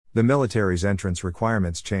The military's entrance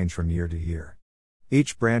requirements change from year to year.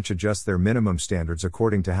 Each branch adjusts their minimum standards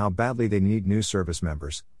according to how badly they need new service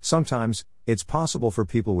members. Sometimes, it's possible for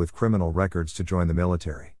people with criminal records to join the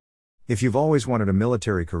military. If you've always wanted a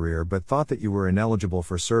military career but thought that you were ineligible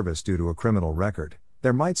for service due to a criminal record,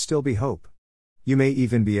 there might still be hope. You may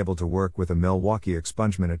even be able to work with a Milwaukee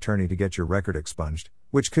expungement attorney to get your record expunged,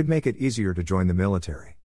 which could make it easier to join the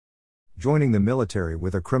military. Joining the military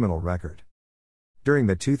with a criminal record. During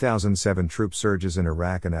the 2007 troop surges in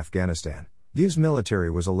Iraq and Afghanistan, the US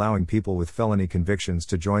military was allowing people with felony convictions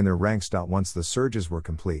to join their ranks. Once the surges were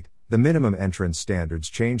complete, the minimum entrance standards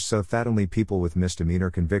changed so that only people with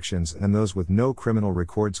misdemeanor convictions and those with no criminal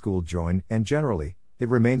record school joined, and generally, it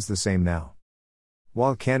remains the same now.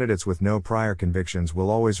 While candidates with no prior convictions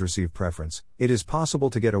will always receive preference, it is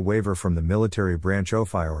possible to get a waiver from the military branch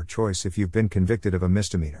of your choice if you've been convicted of a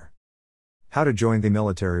misdemeanor. How to join the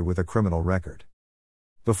military with a criminal record.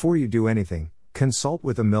 Before you do anything, consult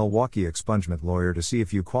with a Milwaukee expungement lawyer to see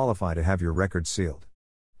if you qualify to have your record sealed.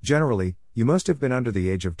 Generally, you must have been under the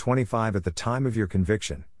age of 25 at the time of your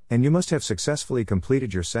conviction, and you must have successfully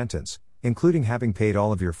completed your sentence, including having paid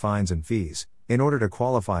all of your fines and fees, in order to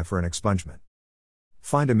qualify for an expungement.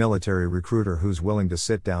 Find a military recruiter who's willing to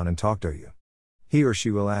sit down and talk to you. He or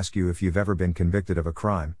she will ask you if you've ever been convicted of a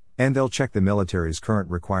crime, and they'll check the military's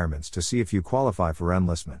current requirements to see if you qualify for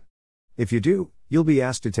enlistment. If you do, you'll be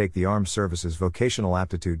asked to take the Armed Services Vocational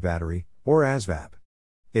Aptitude Battery, or ASVAB.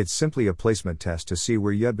 It's simply a placement test to see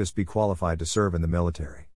where you'd best be qualified to serve in the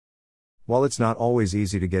military. While it's not always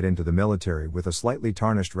easy to get into the military with a slightly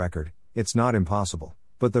tarnished record, it's not impossible.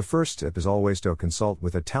 But the first step is always to consult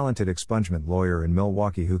with a talented expungement lawyer in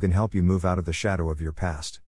Milwaukee who can help you move out of the shadow of your past.